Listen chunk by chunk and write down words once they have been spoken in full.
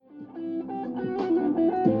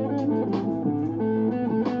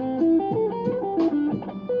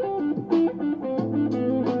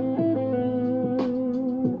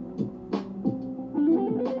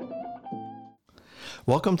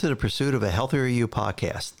Welcome to the Pursuit of a Healthier You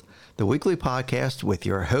podcast, the weekly podcast with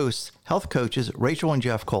your hosts, health coaches Rachel and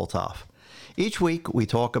Jeff Koltoff. Each week, we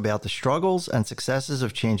talk about the struggles and successes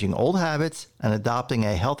of changing old habits and adopting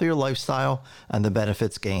a healthier lifestyle and the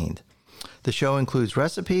benefits gained. The show includes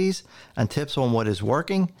recipes and tips on what is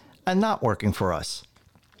working and not working for us.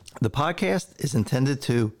 The podcast is intended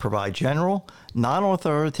to provide general,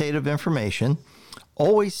 non-authoritative information.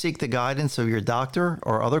 Always seek the guidance of your doctor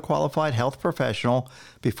or other qualified health professional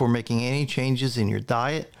before making any changes in your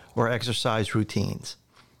diet or exercise routines.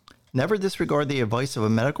 Never disregard the advice of a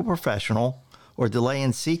medical professional or delay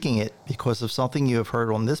in seeking it because of something you have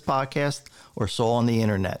heard on this podcast or saw on the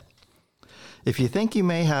internet. If you think you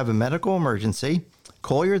may have a medical emergency,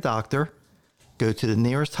 call your doctor, go to the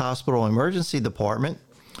nearest hospital emergency department,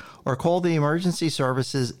 or call the emergency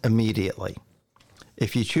services immediately.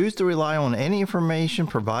 If you choose to rely on any information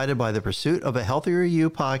provided by the Pursuit of a Healthier You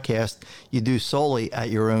podcast, you do solely at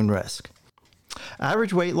your own risk.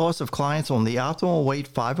 Average weight loss of clients on the Optimal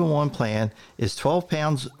Weight 5-in-1 plan is 12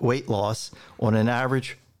 pounds weight loss on an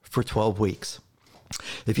average for 12 weeks.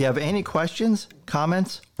 If you have any questions,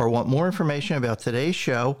 comments, or want more information about today's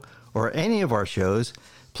show or any of our shows,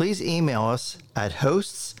 please email us at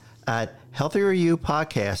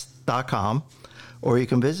hosts@healthieryoupodcast.com, or you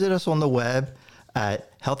can visit us on the web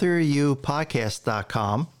at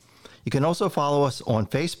healthieryoupodcast.com. You can also follow us on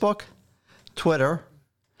Facebook, Twitter,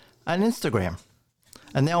 and Instagram.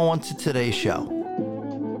 And now on to today's show.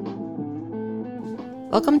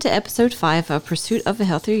 Welcome to episode 5 of Pursuit of a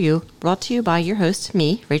Healthier You, brought to you by your host,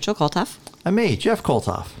 me, Rachel Koltoff. And me, Jeff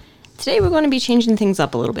Koltoff. Today we're going to be changing things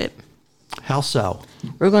up a little bit. How so?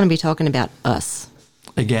 We're going to be talking about us.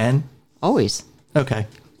 Again? Always. Okay.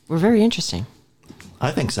 We're very interesting.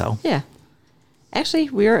 I think so. Yeah. Actually,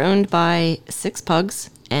 we are owned by 6 pugs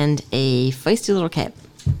and a feisty little cat.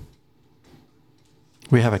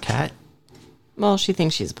 We have a cat? Well, she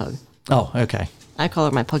thinks she's a pug. Oh, okay. I call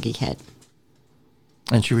her my puggy cat.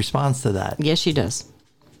 And she responds to that. Yes, she does.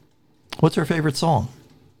 What's her favorite song?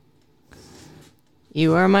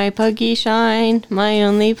 You are my puggy shine, my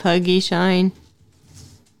only puggy shine.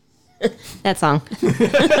 That song.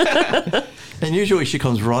 And usually she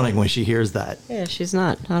comes running when she hears that. Yeah, she's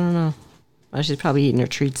not. I don't know. Well, she's probably eating her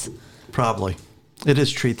treats. Probably. It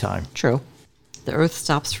is treat time. True. The earth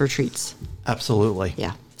stops for treats. Absolutely.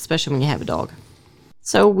 Yeah, especially when you have a dog.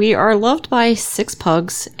 So we are loved by 6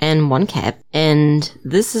 pugs and 1 cat, and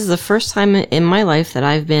this is the first time in my life that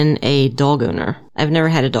I've been a dog owner. I've never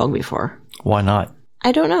had a dog before. Why not?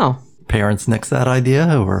 I don't know. Parents nixed that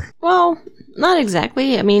idea, or? Well, not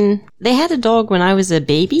exactly. I mean, they had a dog when I was a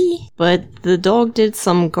baby, but the dog did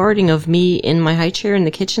some guarding of me in my high chair in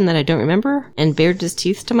the kitchen that I don't remember, and bared his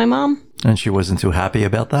teeth to my mom. And she wasn't too happy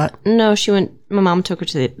about that? No, my mom took her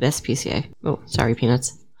to the SPCA. Oh, sorry,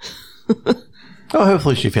 Peanuts. Oh,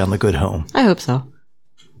 hopefully she found a good home. I hope so.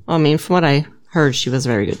 I mean, from what I heard, she was a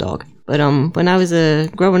very good dog. But when I was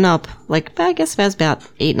growing up, like, I guess I was about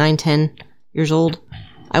 8, 9, 10 years old,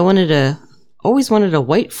 I always wanted a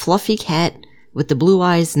white, fluffy cat with the blue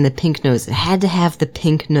eyes and the pink nose. It had to have the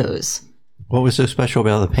pink nose. What was so special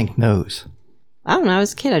about the pink nose? I don't know. I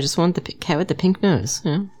was a kid. I just wanted the cat with the pink nose.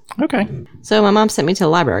 You know? Okay. So my mom sent me to the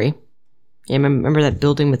library. Yeah, remember that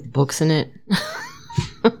building with books in it?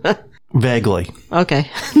 Vaguely. Okay.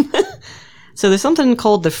 So there's something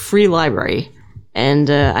called the free library, and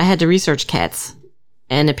I had to research cats.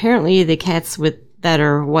 And apparently the cats that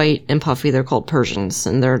are white and puffy, they're called Persians,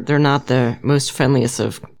 and they're not the most friendliest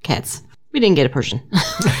of cats. We didn't get a Persian.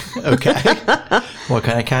 Okay. What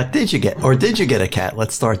kind of cat did you get? Or did you get a cat?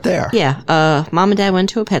 Let's start there. Yeah. Mom and Dad went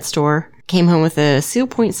to a pet store, came home with a Seal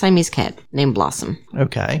Point Siamese cat named Blossom.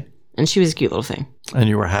 Okay. And she was a cute little thing. And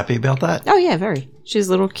you were happy about that? Oh, yeah, very. She was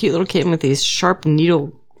a cute little kitten with these sharp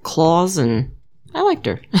needle claws, and I liked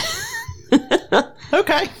her.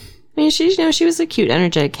 Okay. I mean, she was a cute,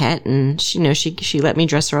 energetic cat, and she let me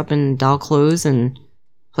dress her up in doll clothes and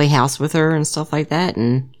play house with her and stuff like that,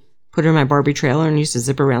 and put her in my Barbie trailer and used to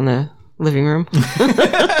zip around the living room.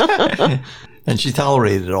 And she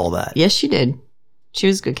tolerated all that? Yes, she did. She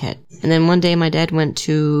was a good cat. And then one day my dad went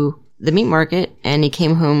to the meat market, and he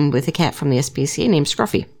came home with a cat from the SPCA named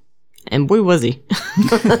Scruffy. And boy, was he.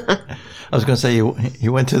 I was going to say,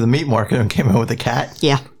 you went to the meat market and came home with a cat?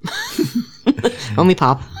 Yeah. Only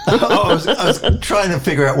Pop. I was trying to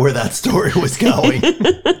figure out where that story was going.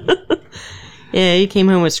 Yeah, he came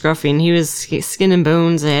home with Scruffy, and he was skin and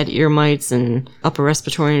bones, had ear mites and upper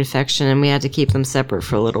respiratory infection, and we had to keep them separate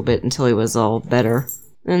for a little bit until he was all better.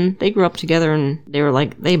 And they grew up together, and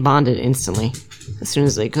they bonded instantly as soon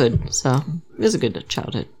as they could. So it was a good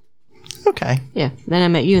childhood. Okay. Yeah. Then I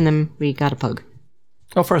met you, and then we got a pug.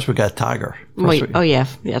 Oh, first we got Tiger. Oh, yeah,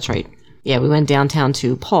 that's right. Yeah, we went downtown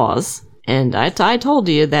to Paws, and I told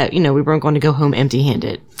you that, we weren't going to go home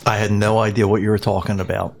empty-handed. I had no idea what you were talking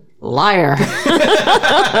about. Liar.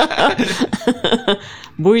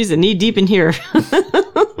 Boys are knee deep in here.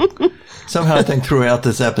 Somehow I think throughout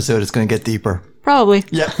this episode it's going to get deeper. Probably.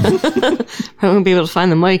 Yeah. I won't be able to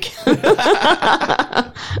find the mic.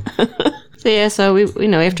 So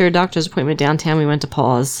we, after a doctor's appointment downtown, we went to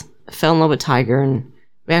Paws. Fell in love with Tiger, and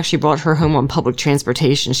we actually brought her home on public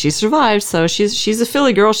transportation. She survived, so she's a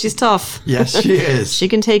Philly girl. She's tough. Yes, she is. She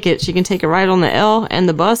can take it. She can take a ride on the L and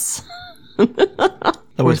the bus.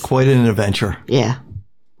 That was quite an adventure. Yeah.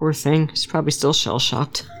 Poor thing. She's probably still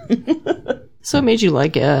shell-shocked. So what made you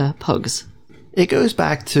like pugs? It goes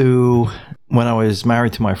back to when I was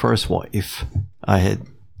married to my first wife. I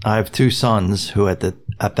have two sons who at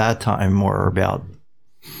that time were about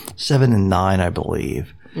 7 and 9, I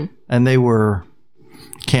believe. And they were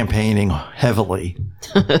campaigning heavily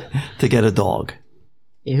to get a dog.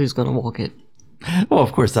 Yeah, who's going to walk it? Well,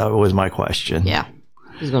 of course, that was my question. Yeah.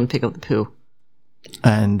 Who's going to pick up the poo?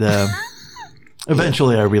 And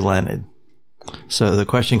eventually I relented. So the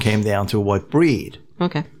question came down to what breed.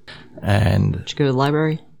 Okay. And did you go to the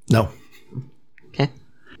library? No. Okay.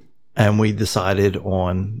 And we decided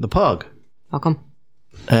on the pug. How come?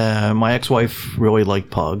 My ex-wife really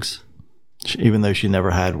liked pugs, even though she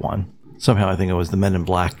never had one. Somehow I think it was the Men in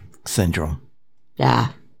Black syndrome. Yeah.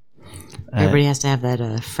 Everybody has to have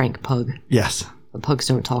that Frank pug. Yes. The pugs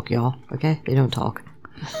don't talk, y'all. Okay? They don't talk.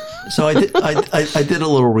 So I did a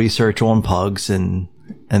little research on pugs and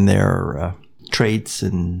their traits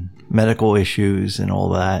and medical issues and all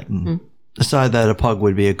that, and decided that a pug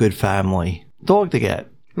would be a good family dog to get.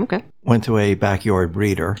 Okay. Went to a backyard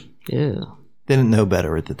breeder. Yeah. Didn't know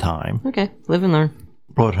better at the time. Okay. Live and learn.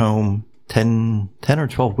 Brought home 10 or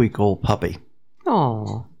 12-week-old puppy.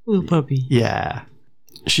 Aw, little puppy. Yeah.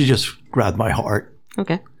 She just grabbed my heart.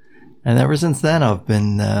 Okay. And ever since then, I've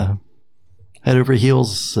been head over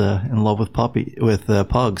heels in love with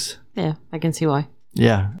pugs. Yeah, I can see why.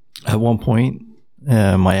 Yeah. At one point,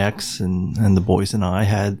 my ex and the boys and I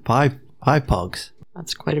had five pugs.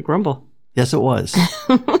 That's quite a grumble. Yes, it was.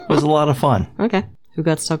 It was a lot of fun. Okay. Who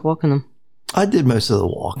got stuck walking them? I did most of the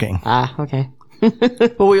walking. Ah, okay.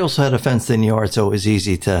 But we also had a fenced-in yard, so it was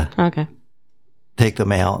easy to take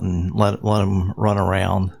them out and let them run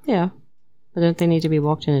around. Yeah. But don't they need to be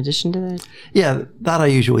walked in addition to that? Yeah, that I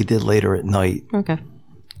usually did later at night. Okay.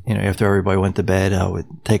 After everybody went to bed, I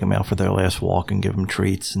would take them out for their last walk and give them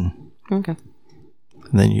treats. Okay.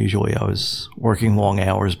 And then usually I was working long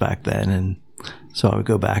hours back then, and so I would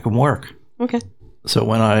go back and work. Okay. So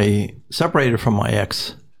when I separated from my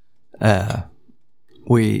ex, I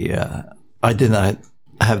did not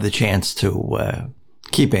have the chance to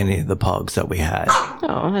keep any of the pugs that we had.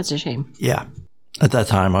 Oh, that's a shame. Yeah. At that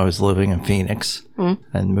time, I was living in Phoenix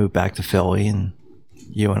and moved back to Philly, and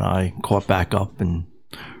you and I caught back up and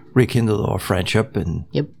rekindled our friendship, and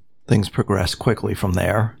things progressed quickly from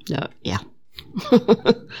there. Yeah.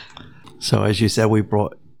 So as you said, we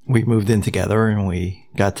moved in together, and we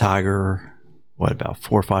got Tiger, about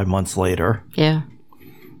 4 or 5 months later. Yeah.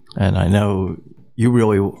 And I you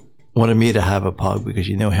really wanted me to have a pug because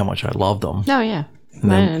you know how much I loved them. Oh, yeah.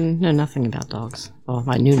 I know nothing about dogs. Well,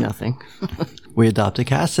 I knew nothing. We adopted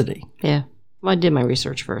Cassidy. Yeah. Well, I did my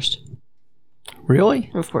research first. Really?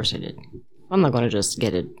 Of course I did. I'm not going to just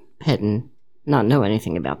get a pet and not know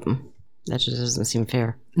anything about them. That just doesn't seem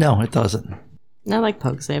fair. No, it doesn't. And I like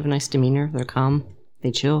pugs. They have a nice demeanor. They're calm.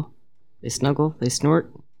 They chill. They snuggle. They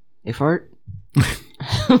snort. They fart.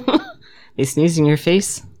 They sneeze in your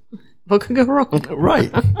face. What could go wrong?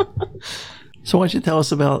 Right. So why don't you tell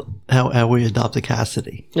us about how we adopted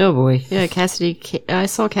Cassidy? Oh, boy. Yeah, Cassidy. I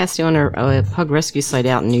saw Cassidy on a pug rescue site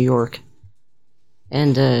out in New York.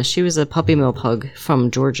 And she was a puppy mill pug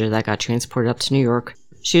from Georgia that got transported up to New York.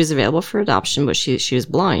 She was available for adoption, but she was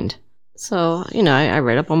blind. So, I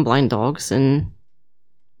read up on blind dogs and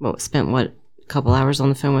spent a couple hours on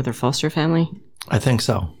the phone with her foster family? I think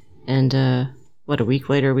so. And a week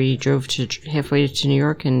later we drove halfway to New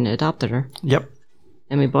York and adopted her. Yep.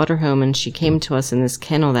 And we brought her home, and she came to us in this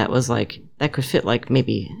kennel that was that could fit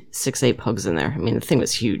maybe 6-8 pugs in there. I mean, the thing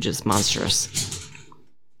was huge. It's monstrous.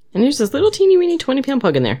 And there's this little teeny weeny 20-pound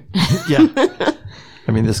pug in there. Yeah.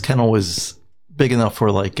 I mean, this kennel was big enough for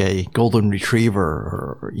a golden retriever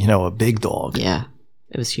or, a big dog. Yeah.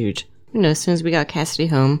 It was huge. As soon as we got Cassidy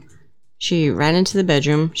home, she ran into the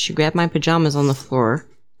bedroom. She grabbed my pajamas on the floor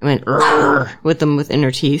and went with them within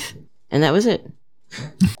her teeth. And that was it.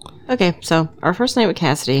 Okay, so our first night with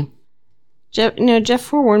Cassidy, Jeff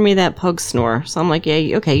forewarned me that pugs snore. So I'm like,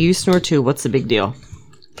 yeah, okay, you snore too. What's the big deal?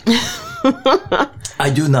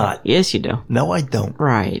 I do not. Yes, you do. No, I don't.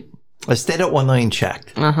 Right. I stayed up one night and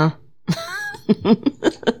checked. Uh-huh.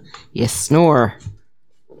 You snore.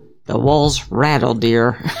 The walls rattle,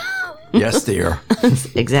 dear. Yes, dear.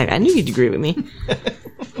 Exactly. I knew you'd agree with me.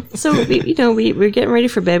 So, we're getting ready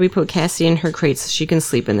for bed. We put Cassie in her crate so she can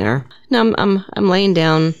sleep in there. Now, I'm laying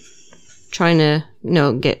down, trying to,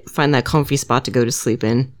 find that comfy spot to go to sleep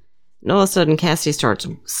in. And all of a sudden, Cassie starts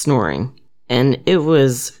snoring. And it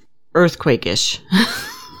was earthquake-ish.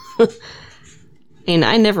 And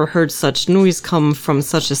I never heard such noise come from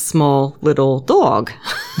such a small little dog.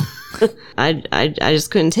 I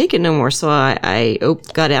just couldn't take it no more. So I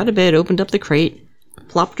got out of bed, opened up the crate,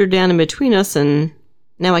 plopped her down in between us, and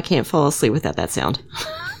now I can't fall asleep without that sound.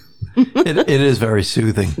 It is very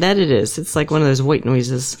soothing. That it is. It's like one of those white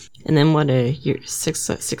noises. And then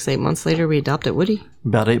 8 months later, we adopted Woody.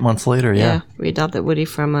 About 8 months later, yeah. We adopted Woody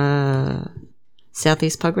from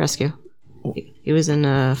Southeast Pug Rescue. He was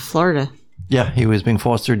in Florida. Yeah, he was being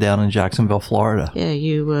fostered down in Jacksonville, Florida. Yeah,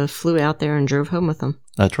 you flew out there and drove home with him.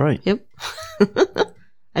 That's right. Yep.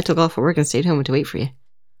 I took off for work and stayed home to wait for you.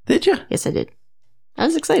 Did you? Yes, I did. I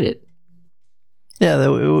was excited. Yeah,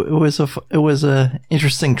 it was a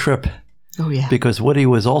interesting trip. Oh yeah. Because Woody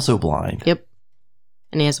was also blind. Yep.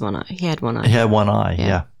 And he has one eye. He had one eye. He had one eye.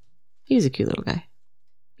 Yeah. He was a cute little guy.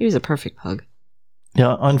 He was a perfect pug.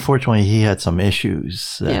 Yeah. Unfortunately, he had some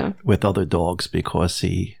issues with other dogs because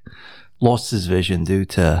he lost his vision due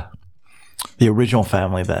to the original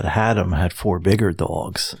family that had him had 4 bigger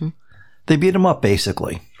dogs. Mm-hmm. They beat him up,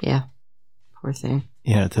 basically. Yeah. Poor thing.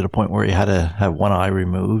 To the point where he had to have one eye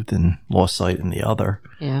removed and lost sight in the other.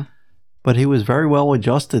 Yeah. But he was very well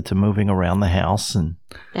adjusted to moving around the house. And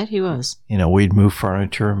that he was. We'd move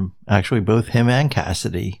furniture. Actually, both him and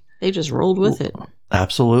Cassidy. They just rolled with it.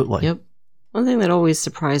 Absolutely. Yep. One thing that always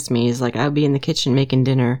surprised me is, I'd be in the kitchen making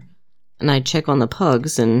dinner, and I'd check on the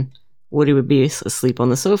pugs, and Woody would be asleep on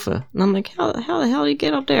the sofa. And I'm like, how the hell do you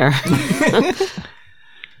get up there?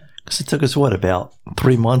 Because it took us, about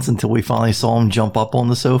 3 months until we finally saw him jump up on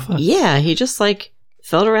the sofa? Yeah, he just,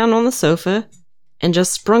 felt around on the sofa and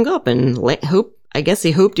just sprung up and I guess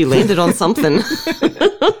he hoped he landed on something.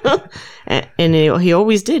 and he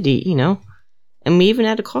always did, And we even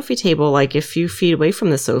had a coffee table, a few feet away from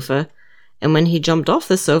the sofa. And when he jumped off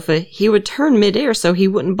the sofa, he would turn midair so he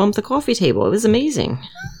wouldn't bump the coffee table. It was amazing.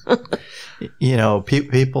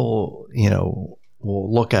 People,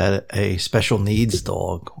 will look at a special needs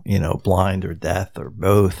dog, blind or deaf or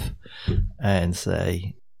both, and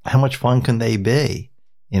say, how much fun can they be?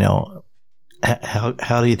 How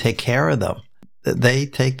do you take care of them? They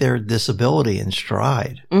take their disability in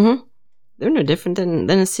stride. Mm-hmm. They're no different than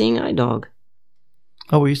a seeing eye dog.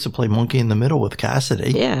 Oh, we used to play monkey in the middle with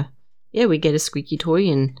Cassidy. Yeah. Yeah, we'd get a squeaky toy,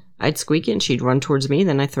 and I'd squeak it, and she'd run towards me.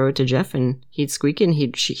 Then I'd throw it to Jeff, and he'd squeak it,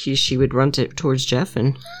 and she would run towards Jeff.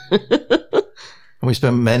 And we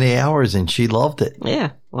spent many hours, and she loved it. Yeah,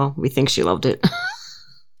 well, we think she loved it.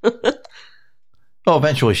 Oh,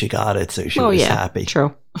 eventually she got it, so she was happy.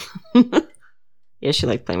 True. Yeah, she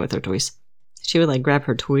liked playing with her toys. She would grab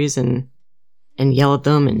her toys and yell at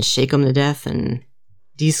them and shake them to death and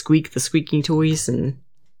de-squeak the squeaking toys, and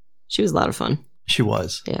she was a lot of fun. She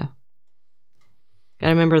was. Yeah. I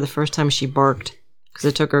remember the first time she barked, because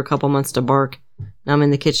it took her a couple months to bark. Now I'm in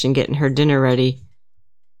the kitchen getting her dinner ready,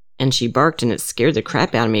 and she barked, and it scared the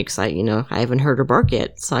crap out of me, because I haven't heard her bark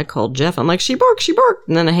yet. So I called Jeff. I'm like, she barked,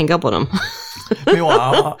 and then I hang up on him.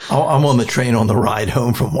 Meanwhile, I'm on the train on the ride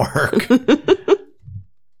home from work.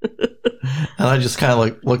 And I just kind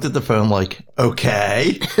of looked at the phone like,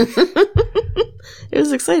 okay. It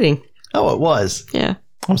was exciting. Oh, it was. Yeah.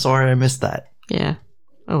 I'm sorry I missed that. Yeah.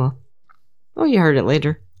 Oh, well. Oh, you heard it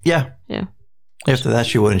later. Yeah. Yeah. After that,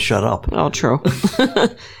 she wouldn't shut up. Oh, true.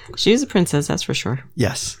 She's a princess, that's for sure.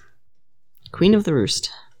 Yes. Queen of the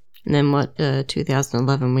Roost. And then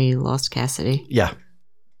 2011, we lost Cassidy. Yeah.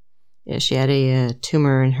 Yeah, she had a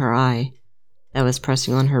tumor in her eye that was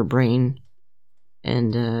pressing on her brain.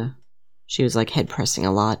 And she was head pressing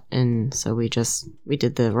a lot. And so we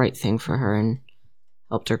did the right thing for her and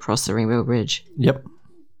helped her cross the Rainbow Bridge. Yep.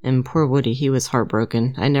 And poor Woody, he was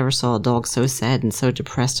heartbroken. I never saw a dog so sad and so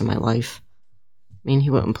depressed in my life. I mean, he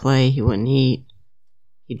wouldn't play, he wouldn't eat,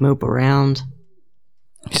 he'd mope around.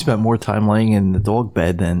 He spent more time laying in the dog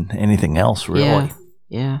bed than anything else, really.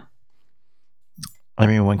 Yeah. I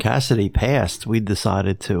mean, when Cassidy passed, we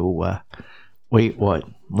decided to wait, at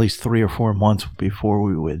least 3 or 4 months before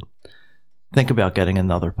we would think about getting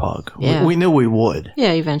another pug. Yeah. We knew we would.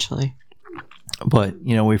 Yeah, eventually. But,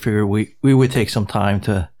 we figured we would take some time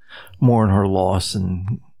to mourn her loss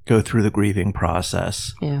and go through the grieving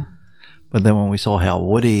process. Yeah. But then when we saw how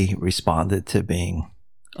Woody responded to being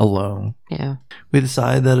alone, Yeah. we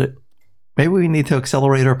decided that maybe we need to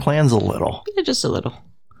accelerate our plans a little. Yeah, just a little.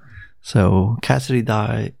 So Cassidy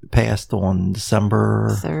passed on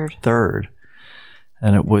December 3rd,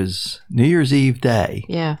 and it was New Year's Eve day.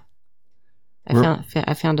 Yeah.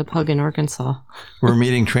 I found a pug in Arkansas. We're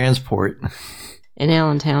meeting transport. In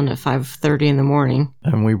Allentown at 5:30 in the morning.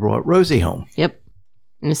 And we brought Rosie home. Yep.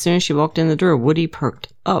 And as soon as she walked in the door, Woody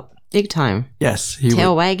perked up big time. Yes.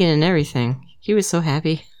 Tail wagging and everything. He was so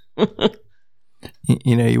happy.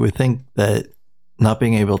 You would think that not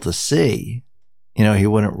being able to see, he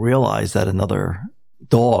wouldn't realize that another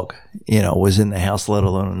dog, was in the house, let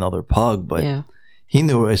alone another pug. But yeah. He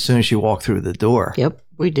knew as soon as she walked through the door. Yep,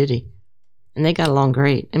 we did. And they got along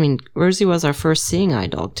great. I mean, Rosie was our first seeing eye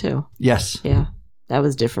dog, too. Yes. Yeah. That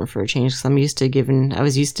was different for a change because I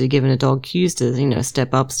was used to giving a dog cues to,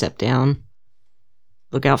 step up, step down,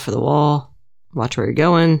 look out for the wall, watch where you're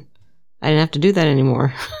going. I didn't have to do that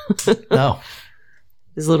anymore. No.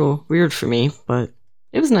 It was a little weird for me, but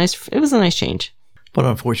it was nice. It was a nice change. But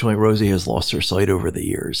unfortunately, Rosie has lost her sight over the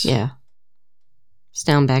years. Yeah. It's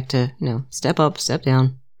down back to, step up, step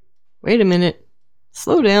down. Wait a minute.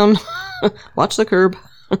 Slow down. Watch the curb.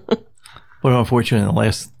 But unfortunately, in the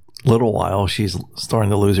last little while, she's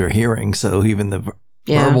starting to lose her hearing, so even the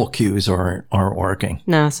verbal cues aren't working.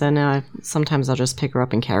 No, so now sometimes I'll just pick her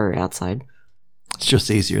up and carry her outside. It's just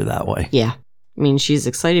easier that way. Yeah. I mean, she's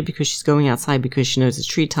excited because she's going outside because she knows it's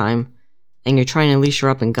treat time, and you're trying to leash her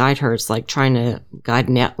up and guide her. It's like trying to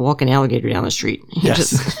walk an alligator down the street. Yes.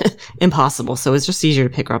 Just impossible. So it's just easier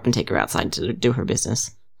to pick her up and take her outside to do her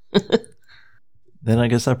business. Then I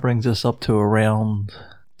guess that brings us up to around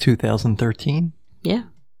 2013. Yeah.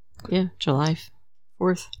 Yeah, July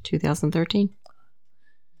 4th, 2013.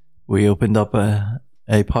 We opened up a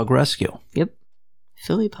pug rescue. Yep.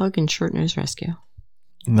 Philly Pug and Short Nose Rescue.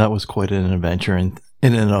 And that was quite an adventure in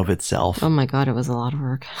and of itself. Oh my God, it was a lot of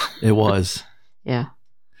work. It was. Yeah.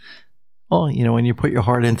 Well, when you put your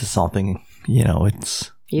heart into something,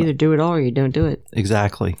 it's... You either do it all or you don't do it.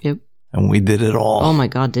 Exactly. Yep. And we did it all. Oh my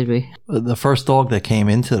God, did we? The first dog that came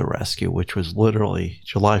into the rescue, which was literally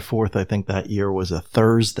July 4th, I think that year was a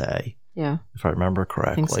Thursday. Yeah. If I remember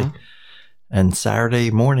correctly. I think so. And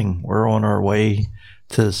Saturday morning, we're on our way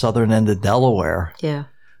to the southern end of Delaware. Yeah.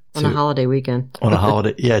 On a holiday weekend.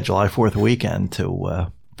 July 4th weekend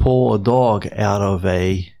to pull a dog out of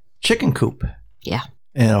a chicken coop. Yeah.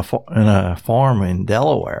 In a farm in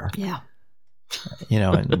Delaware. Yeah.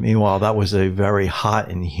 And meanwhile, that was a very hot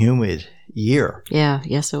and humid year. Yeah,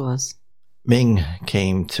 yes, it was. Ming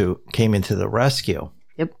came into the rescue.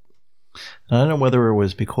 Yep. And I don't know whether it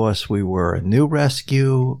was because we were a new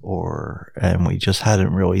rescue and we just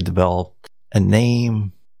hadn't really developed a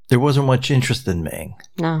name. There wasn't much interest in Ming.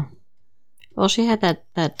 No. Well, she had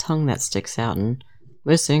that tongue that sticks out, and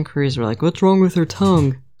most inquiries were like, "What's wrong with her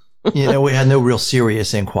tongue?" We had no real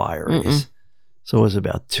serious inquiries. Mm-mm. So it was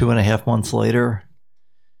about 2.5 months later,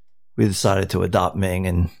 we decided to adopt Ming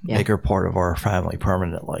and make her part of our family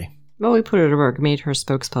permanently. Well, we put her to work, made her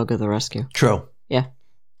spokespug of the rescue. True. Yeah.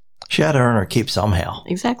 She had to earn her keep somehow.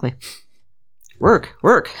 Exactly. Work.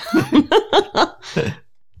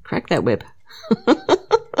 Crack that whip.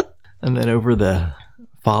 And then over the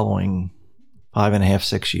following 5.5,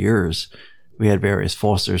 6 years, we had various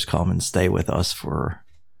fosters come and stay with us for...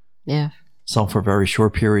 Yeah. Some for very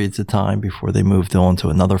short periods of time before they moved on to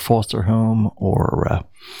another foster home or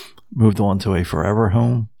moved on to a forever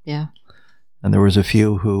home. Yeah. And there was a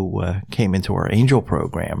few who came into our Angel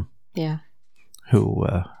program. Yeah. Who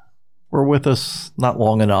were with us not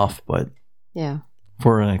long enough, but yeah,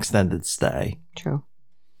 for an extended stay. True.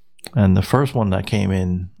 And the first one that came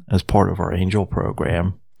in as part of our Angel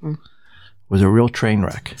program was a real train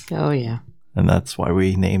wreck. Oh, yeah. And that's why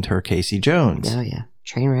we named her Casey Jones. Oh, yeah.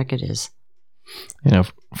 Train wreck it is.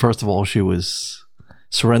 First of all, she was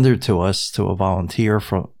surrendered to us to a volunteer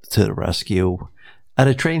to the rescue at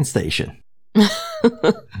a train station.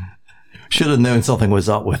 Should have known something was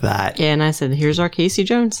up with that. Yeah, and I said, "Here's our Casey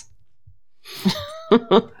Jones."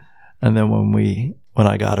 And then when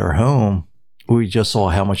I got her home, we just saw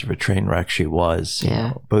how much of a train wreck she was.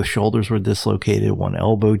 Yeah. Both shoulders were dislocated. One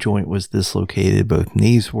elbow joint was dislocated. Both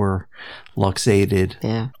knees were luxated.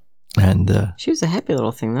 Yeah. And she was a happy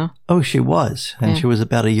little thing, though. Oh, she was. And she was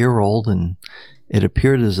about 1 year old, and it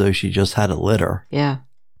appeared as though she just had a litter. Yeah.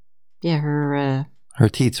 Yeah, her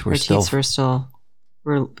teats were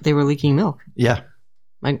they were leaking milk. Yeah.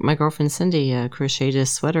 My girlfriend Cindy crocheted a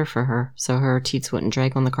sweater for her so her teats wouldn't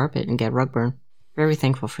drag on the carpet and get rug burn. Very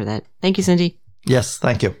thankful for that. Thank you, Cindy. Yes,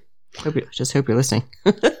 thank you. Hope you're listening.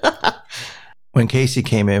 when Casey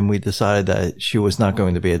came in, we decided that she was not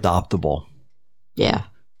going to be adoptable. Yeah.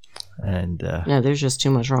 And No, there's just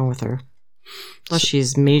too much wrong with her. Plus,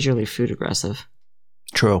 she's majorly food aggressive.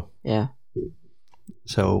 true. Yeah.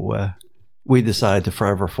 So we decided to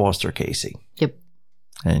forever foster Casey. Yep.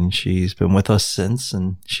 And she's been with us since,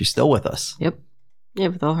 and she's still with us. Yep. Yeah,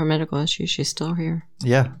 with all her medical issues, she's still here.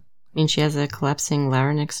 Yeah. I mean, she has a collapsing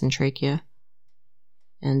larynx and trachea.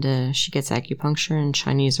 And she gets acupuncture and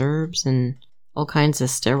Chinese herbs and all kinds of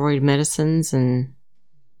steroid medicines and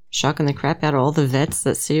shocking the crap out of all the vets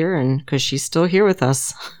that see her, and because she's still here with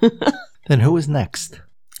us. Then who was next?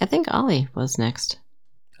 I think Ollie was next.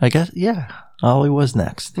 I guess, yeah. Ollie was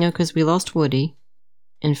next. You know, because we lost Woody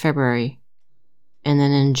in February. And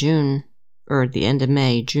then in June, or at the end of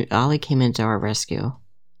May, Ollie came into our rescue.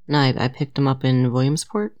 And I picked him up in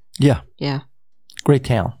Williamsport. Yeah. Yeah. Great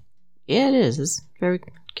town. Yeah, it is. It's a very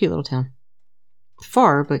cute little town.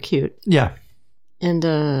 Far, but cute. Yeah. And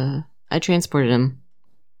I transported him.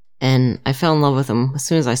 And I fell in love with him as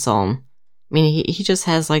soon as I saw him. I mean, he just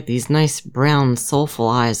has like these nice brown, soulful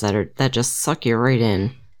eyes that just suck you right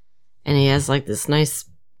in. And he has like this nice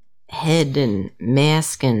head and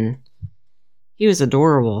mask, and he was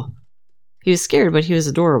adorable. He was scared, but he was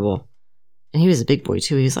adorable. And he was a big boy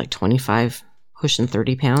too. He was like 25, pushing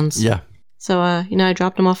 30 pounds. Yeah. So, I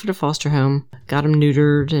dropped him off at a foster home, got him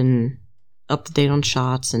neutered and up to date on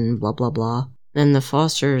shots and blah, blah, blah. Then the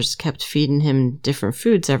fosters kept feeding him different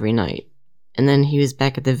foods every night. And then he was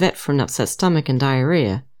back at the vet for an upset stomach and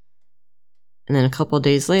diarrhea. And then a couple of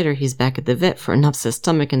days later, he's back at the vet for an upset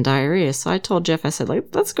stomach and diarrhea. So I told Jeff, I said,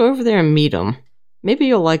 let's go over there and meet him. Maybe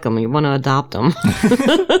you'll like him. You want to adopt him.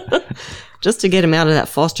 Just to get him out of that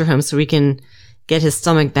foster home so we can get his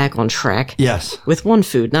stomach back on track. Yes. With one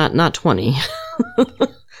food, not 20.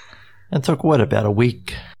 It took, about a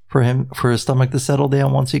week for his stomach to settle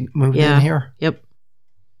down once he moved in here? Yep.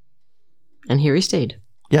 And here he stayed.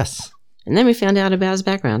 Yes. And then we found out about his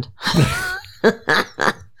background.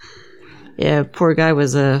 Yeah, poor guy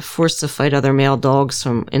was forced to fight other male dogs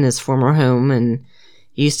in his former home, and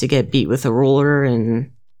he used to get beat with a ruler,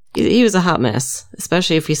 and he was a hot mess,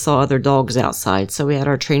 especially if he saw other dogs outside. So we had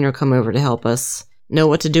our trainer come over to help us know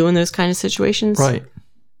what to do in those kind of situations. Right.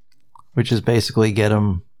 Which is basically get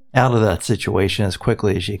him out of that situation as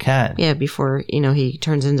quickly as you can. Yeah, before, he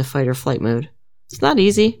turns into fight or flight mode. It's not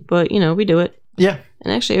easy, but, we do it. Yeah.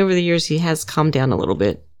 And actually, over the years, he has calmed down a little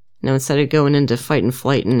bit. Instead of going into fight and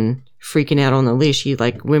flight and freaking out on the leash, he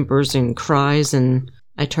whimpers and cries, and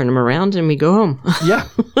I turn him around and we go home. Yeah.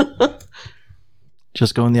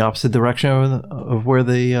 Just go in the opposite direction of where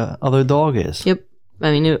the other dog is. Yep.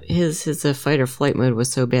 I mean, his fight or flight mode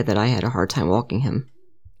was so bad that I had a hard time walking him.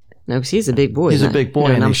 No, because he's a big boy. He's a big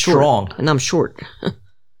boy, and I'm he's short, strong. And I'm short.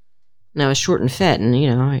 And I was short and fat, and,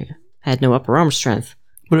 I had no upper arm strength.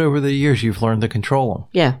 But over the years, you've learned to control him.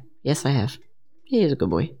 Yeah. Yes, I have. He is a good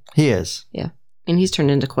boy. He is. Yeah. And he's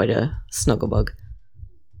turned into quite a snuggle bug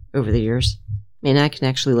over the years. I mean, I can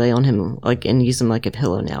actually lay on him and use him like a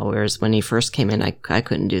pillow now, whereas when he first came in, I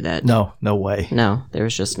couldn't do that. No way. No, there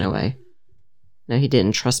was just no way. No, he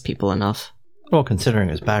didn't trust people enough. Well, considering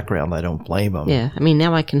his background, I don't blame him. Yeah, I mean,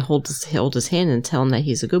 now I can hold his hand and tell him that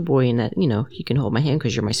he's a good boy and that, he can hold my hand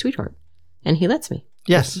because you're my sweetheart. And he lets me.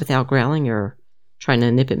 Yes. Without growling or trying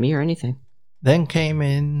to nip at me or anything. Then came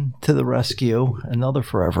in to the rescue another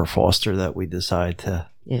forever foster that we decided to...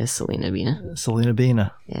 Yeah, Selena Bina. Selena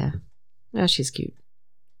Bina. Yeah. Oh, she's cute.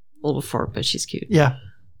 A little fart, but she's cute. Yeah.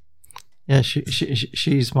 Yeah,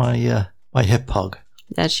 she's my hip hug.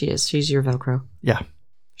 That she is. She's your Velcro. Yeah.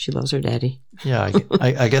 She loves her daddy. Yeah,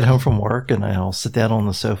 I get home from work and I'll sit down on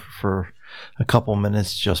the sofa for a couple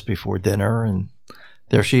minutes just before dinner, and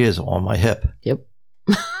there she is on my hip. Yep.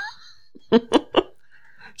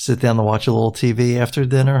 Sit down to watch a little TV after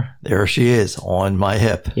dinner. There she is on my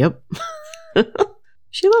hip. Yep.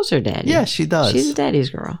 She loves her daddy. Yeah, she does. She's a daddy's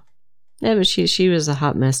girl. Yeah, but she was a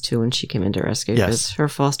hot mess too when she came into rescue. Yes. Because her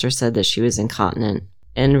foster said that she was incontinent.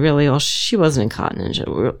 And really, she wasn't incontinent.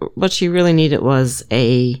 What she really needed was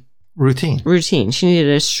a... Routine. She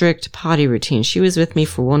needed a strict potty routine. She was with me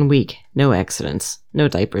for 1 week. No accidents. No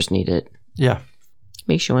diapers needed. Yeah.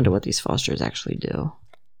 Makes you wonder what these fosters actually do.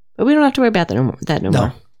 But we don't have to worry about that no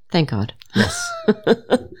more. Thank God. Yes.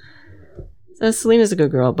 So Selena's a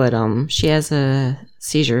good girl, but she has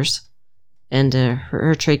seizures, and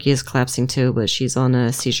her trachea is collapsing too. But she's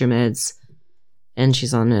on seizure meds, and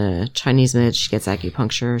she's on Chinese meds. She gets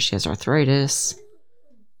acupuncture. She has arthritis.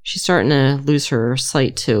 She's starting to lose her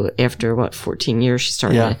sight too. After 14 years, she's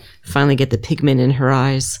starting to finally get the pigment in her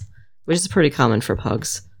eyes, which is pretty common for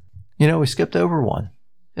pugs. We skipped over one.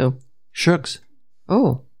 Oh, Shugs.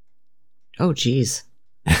 Oh, Oh, geez.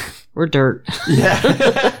 We're dirt.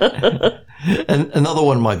 Yeah. And another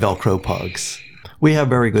one of my Velcro pugs. We have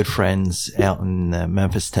very good friends out in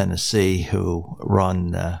Memphis, Tennessee, who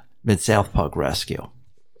run Mid-South Pug Rescue.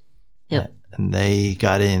 Yep. And they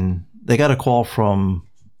got a call from,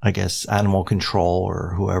 I guess, Animal Control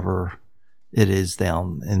or whoever it is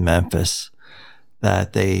down in Memphis,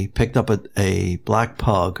 that they picked up a black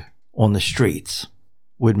pug on the streets.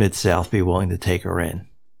 Would Mid-South be willing to take her in?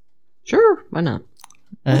 Sure, why not?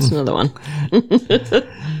 That's And another one.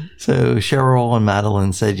 so Cheryl and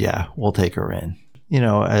Madeline said, yeah, we'll take her in. You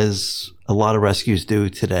know, as a lot of rescues do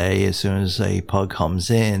today, as soon as a pug comes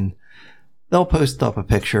in, they'll post up a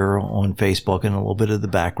picture on Facebook and a little bit of the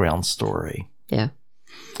background story. Yeah.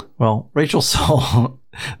 Well, Rachel saw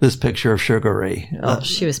this picture of Sugary. Oh,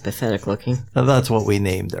 she was pathetic looking. That's what we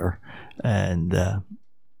named her. And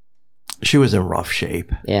she was in rough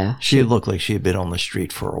shape. Yeah. She looked like she had been on the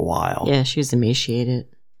street for a while. Yeah, she was emaciated.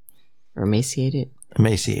 Or emaciated.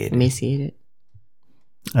 Emaciated.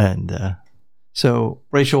 And so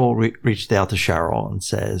Rachel reached out to Cheryl and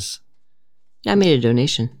says, I made a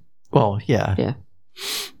donation. well, yeah. Yeah.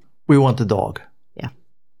 We want the dog. Yeah.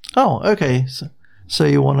 Oh, okay. So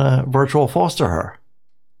you want to virtual foster her?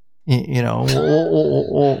 You know,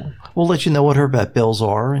 we'll let you know what her vet bills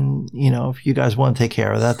are, and you know, if you guys want to take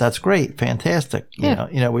care of that, that's great, fantastic. Yeah.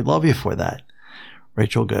 You know, we love you for that.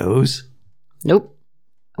 Rachel goes, Nope.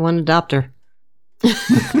 I want to adopt her. I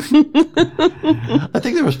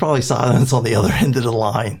think there was probably silence on the other end of the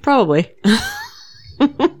line. Probably.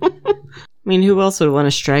 I mean, who else would want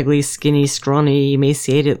a straggly, skinny, scrawny,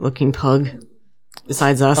 emaciated looking pug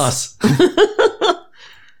besides us? Us. I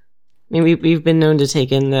mean, we've been known to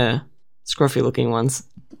take in the scruffy looking ones.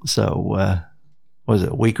 So, was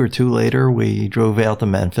it a week or two later, we drove out to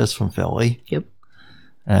Memphis from Philly. Yep.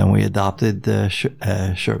 And we adopted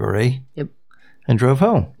Sugary. Yep. And drove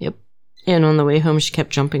home. Yep. And on the way home, she kept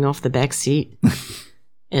jumping off the back seat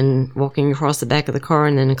and walking across the back of the car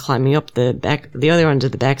and then climbing up the other end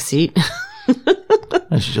of the back seat.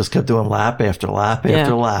 And she just kept doing lap after lap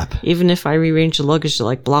after lap. Even if I rearranged the luggage to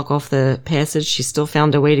like block off the passage, she still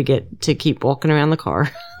found a way to keep walking around the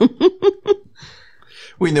car.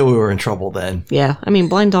 We knew we were in trouble then. Yeah. I mean,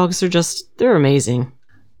 blind dogs they're amazing.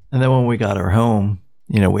 And then when we got her home,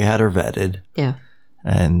 you know, we had her vetted. Yeah.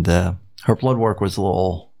 And her blood work was a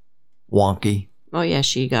little wonky. Oh, yeah.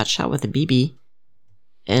 She got shot with a BB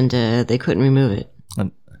and they couldn't remove it.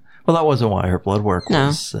 Well, that wasn't why her blood work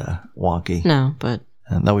was wonky. No, but...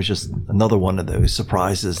 And that was just another one of those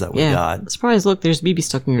surprises that we got. Surprise, look, there's BB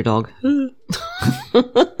stuck in your dog.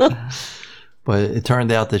 But it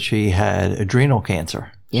turned out that she had adrenal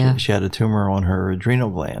cancer. Yeah. She had a tumor on her adrenal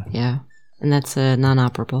gland. Yeah. And that's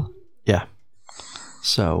non-operable. Yeah.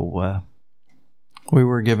 So we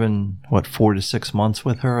were given, 4 to 6 months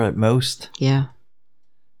with her at most. Yeah.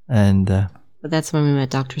 And... but that's when we met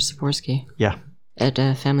Dr. Saporsky. Yeah. At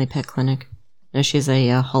a family pet clinic. Now, she's a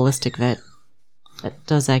holistic vet that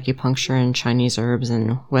does acupuncture and Chinese herbs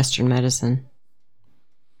and Western medicine.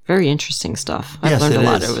 Very interesting stuff. I've learned a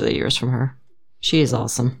lot over the years from her. She is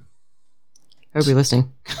awesome. I hope you're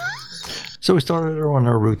listening. So we started her on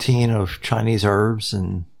her routine of Chinese herbs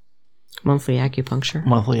and monthly acupuncture.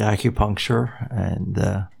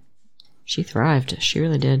 And she thrived. She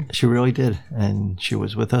really did. She really did. And she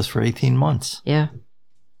was with us for 18 months. Yeah.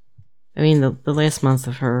 I mean, the last month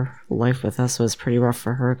of her life with us was pretty rough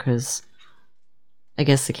for her because I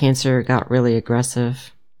guess the cancer got really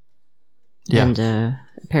aggressive. Yeah. And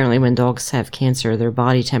apparently when dogs have cancer, their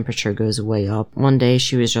body temperature goes way up. One day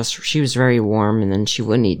she was very warm and then she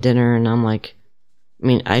wouldn't eat dinner. And I'm like, I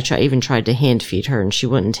mean, I even tried to hand feed her and she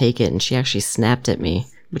wouldn't take it. And she actually snapped at me,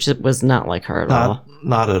 which was not like her at all.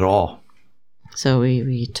 Not at all. So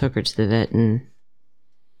we took her to the vet and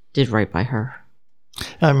did right by her.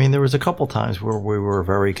 I mean, there was a couple times where we were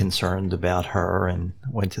very concerned about her and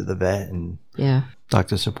went to the vet, and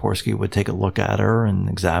Dr. Saporsky would take a look at her and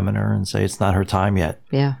examine her and say it's not her time yet.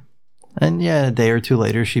 Yeah. And a day or two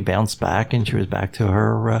later, she bounced back and she was back to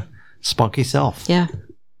her spunky self. Yeah.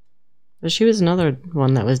 But she was another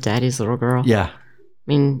one that was Daddy's little girl. Yeah. I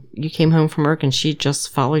mean, you came home from work and she'd just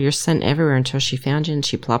follow your scent everywhere until she found you and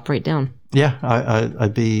she plopped right down. Yeah,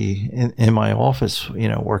 I'd be in my office,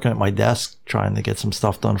 working at my desk, trying to get some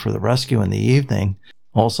stuff done for the rescue in the evening.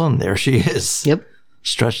 All of a sudden, there she is. Yep.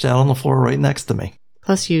 Stretched out on the floor right next to me.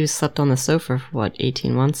 Plus, you slept on the sofa for,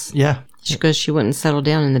 18 months? Yeah. Because she wouldn't settle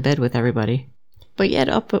down in the bed with everybody. But yet,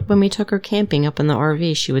 when we took her camping up in the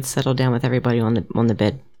RV, she would settle down with everybody on the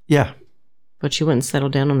bed. Yeah. But she wouldn't settle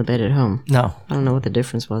down on the bed at home. No. I don't know what the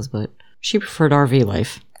difference was, but she preferred RV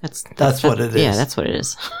life. That's what it is. Yeah, that's what it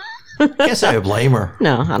is. Can't say I blame her.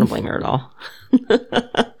 No, I don't blame her at all.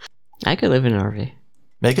 I could live in an RV.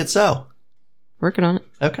 Make it so. Working on it.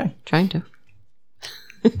 Okay. Trying to.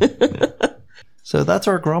 So that's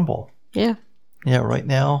our grumble. Yeah. Yeah, right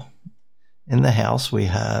now in the house we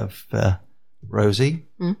have Rosie,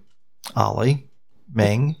 Ollie,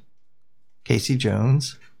 Ming, Casey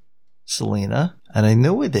Jones, Selena, and a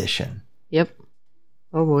new addition. Yep.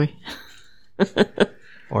 Oh boy.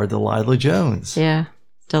 Or Delilah Jones. Yeah.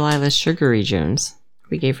 Delilah Sugary Jones.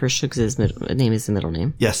 We gave her Shugs' name as the middle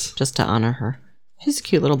name. Yes. Just to honor her. She's a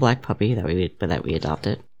cute little black puppy that we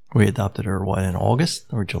adopted. We adopted her, in August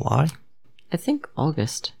or July? I think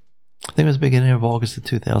August. I think it was the beginning of August of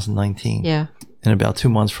 2019. Yeah. In about 2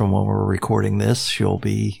 months from when we're recording this, she'll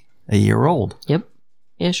be a year old. Yep.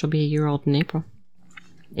 Yeah, she'll be a year old in April.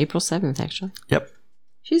 April 7th, actually. Yep.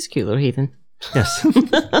 She's a cute little heathen. Yes.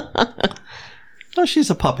 Oh, she's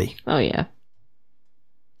a puppy. Oh, yeah.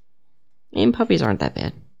 And puppies aren't that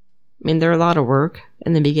bad. I mean, they're a lot of work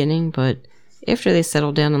in the beginning, but after they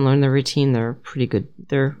settle down and learn their routine, they're pretty good.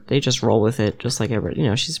 They just roll with it, just like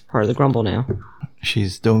everybody. She's part of the grumble now.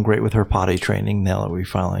 She's doing great with her potty training now that we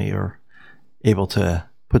finally are able to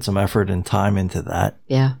put some effort and time into that.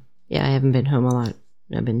 Yeah. Yeah, I haven't been home a lot.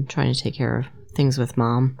 I've been trying to take care of things with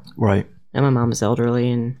Mom. Right. And my mom is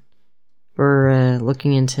elderly, and we're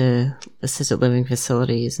looking into assisted living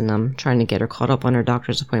facilities, and I'm trying to get her caught up on her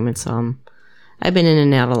doctor's appointments. I've been in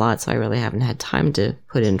and out a lot, so I really haven't had time to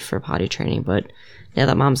put in for potty training. But now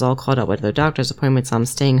that Mom's all caught up with her doctor's appointments, I'm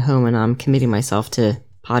staying home and I'm committing myself to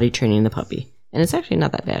potty training the puppy. And it's actually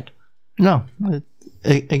not that bad. No.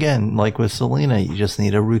 Again, like with Selena, you just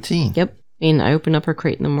need a routine. Yep. I mean, I open up her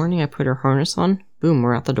crate in the morning, I put her harness on, boom,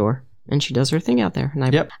 we're out the door. And she does her thing out there. And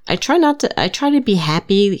I try to be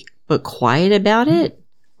happy but quiet about it.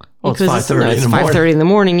 Well, it's 5:30 it's 5:30 in the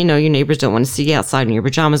morning. Your neighbors don't want to see you outside in your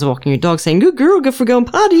pajamas walking your dog saying, "Good girl, good for going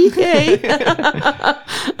potty." Yay.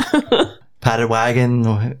 Padded wagon,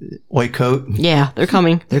 white coat. Yeah, they're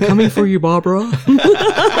coming. They're coming for you, Barbara.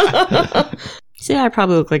 See, I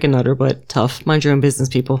probably look like a nutter, but tough. Mind your own business,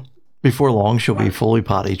 people. Before long, she'll be fully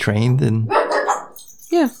potty trained. And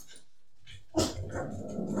yeah.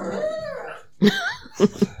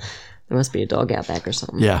 There must be a dog out back or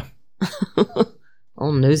something. Yeah.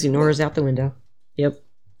 Oh, Nosy Nora's out the window. Yep.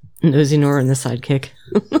 Nosy Nora and the sidekick.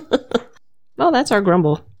 Well, that's our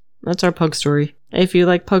grumble. That's our pug story. If you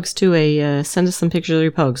like pugs too, send us some pictures of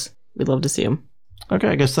your pugs. We'd love to see them. Okay,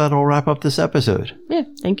 I guess that'll wrap up this episode. Yeah,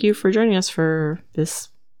 thank you for joining us for this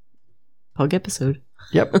pug episode.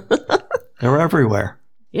 Yep. They're everywhere.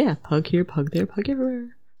 Yeah, pug here, pug there, pug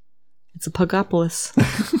everywhere. It's a pugopolis.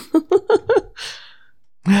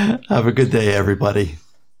 Have a good day, everybody.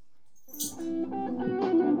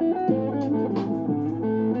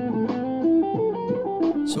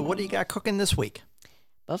 So what do you got cooking this week?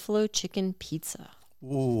 Buffalo chicken pizza.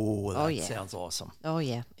 Ooh, that yeah. sounds awesome. Oh,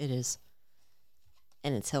 yeah, it is.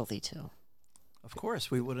 And it's healthy, too. Of course,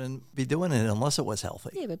 we wouldn't be doing it unless it was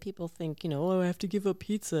healthy. Yeah, but people think, oh, I have to give up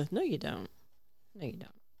pizza. No, you don't. No, you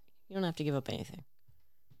don't. You don't have to give up anything.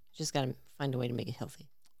 You just got to find a way to make it healthy.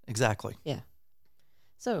 Exactly. Yeah.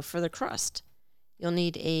 So, for the crust, you'll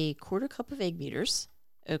need a 1/4 cup of egg beaters,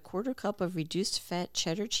 a 1/4 cup of reduced fat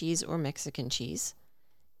cheddar cheese or Mexican cheese,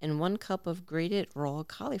 and 1 cup of grated raw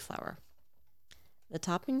cauliflower. The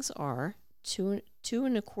toppings are 2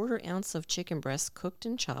 1/4 ounce of chicken breast cooked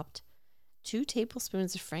and chopped, 2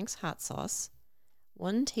 tablespoons of Frank's hot sauce,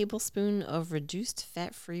 1 tablespoon of reduced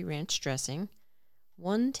fat-free ranch dressing,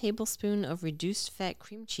 1 tablespoon of reduced fat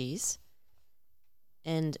cream cheese,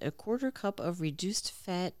 and a 1/4 cup of reduced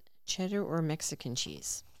fat cheddar or Mexican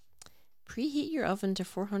cheese. Preheat your oven to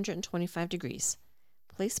 425 degrees.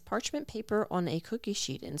 Place parchment paper on a cookie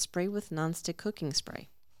sheet and spray with nonstick cooking spray.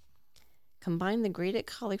 Combine the grated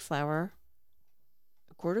cauliflower,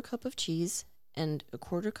 a 1/4 cup of cheese, and a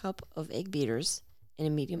 1/4 cup of egg beaters in a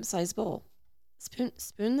medium-sized bowl.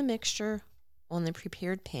 Spoon the mixture on the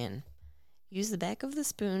prepared pan. Use the back of the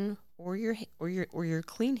spoon or your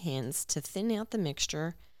clean hands to thin out the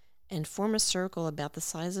mixture and form a circle about the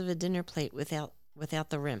size of a dinner plate without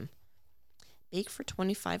the rim. Bake for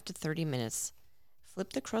 25 to 30 minutes.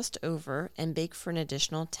 Flip the crust over and bake for an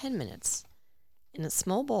additional 10 minutes. In a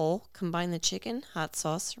small bowl, combine the chicken, hot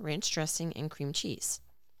sauce, ranch dressing, and cream cheese.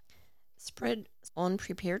 Spread on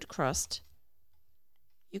prepared crust.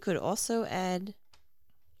 You could also add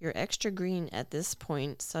your extra green at this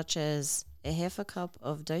point, such as a 1/2 cup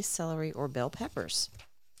of diced celery or bell peppers.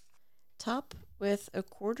 Top with a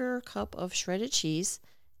 1/4 cup of shredded cheese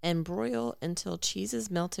and broil until cheese is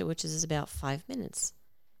melted, which is about 5 minutes.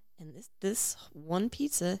 And this one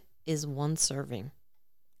pizza is 1 serving.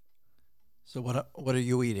 So what are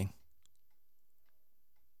you eating?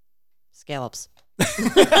 Scallops.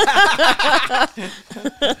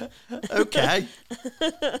 Okay.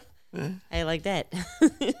 I like that.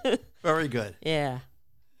 Very good. Yeah.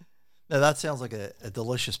 Now that sounds like a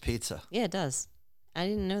delicious pizza. Yeah, it does. I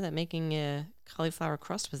didn't know that making a cauliflower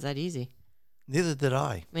crust was that easy. Neither did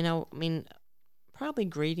I. I mean, probably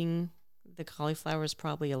grating the cauliflower is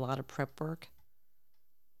probably a lot of prep work.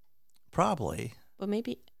 Probably. But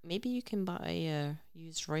maybe you can buy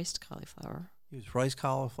used rice cauliflower. Use rice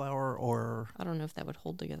cauliflower or I don't know if that would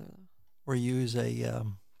hold together though. or use a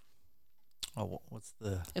what's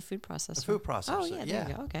the A food processor. a food processor? Oh yeah, there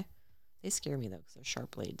you go. Okay. They scare me though because they're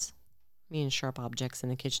sharp blades. Me and sharp objects in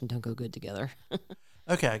the kitchen don't go good together.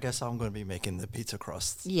 Okay, I guess I'm going to be making the pizza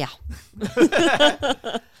crusts. Yeah.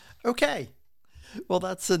 Okay. Well,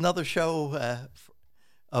 that's another show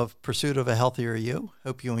of Pursuit of a Healthier You.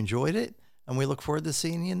 Hope you enjoyed it, and we look forward to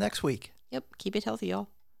seeing you next week. Yep. Keep it healthy, y'all.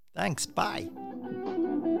 Thanks. Bye.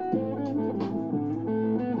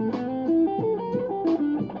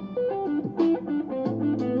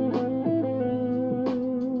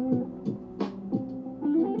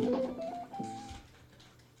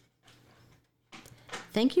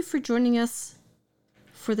 Thank you for joining us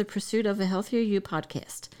for the Pursuit of a Healthier You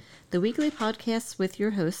podcast, the weekly podcast with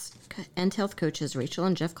your hosts and health coaches, Rachel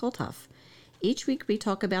and Jeff Koltoff. Each week we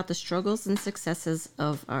talk about the struggles and successes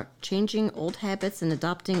of our changing old habits and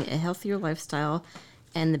adopting a healthier lifestyle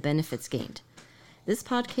and the benefits gained. This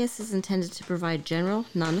podcast is intended to provide general,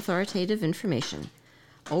 non-authoritative information.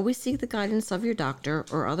 Always seek the guidance of your doctor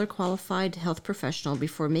or other qualified health professional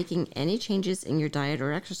before making any changes in your diet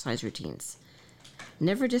or exercise routines.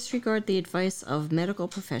 Never disregard the advice of medical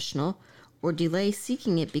professional or delay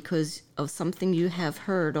seeking it because of something you have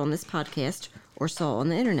heard on this podcast or saw on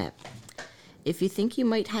the internet. If you think you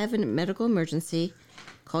might have a medical emergency,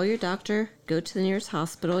 call your doctor, go to the nearest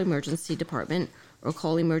hospital emergency department, or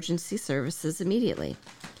call emergency services immediately.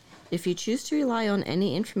 If you choose to rely on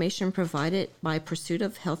any information provided by Pursuit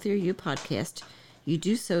of Healthier You podcast, you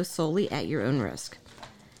do so solely at your own risk.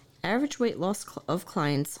 Average weight loss of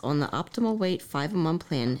clients on the Optimal Weight 5-in-1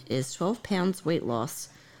 plan is 12 pounds weight loss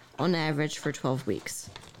on average for 12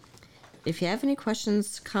 weeks. If you have any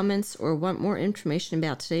questions, comments, or want more information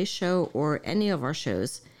about today's show or any of our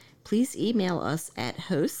shows, please email us at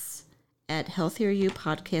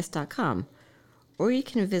hosts@healthieryoupodcast.com, or you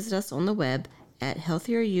can visit us on the web at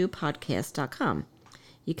healthieryoupodcast.com.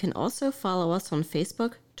 You can also follow us on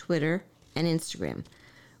Facebook, Twitter, and Instagram.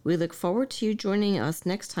 We look forward to you joining us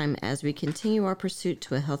next time as we continue our pursuit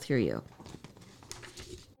to a healthier you.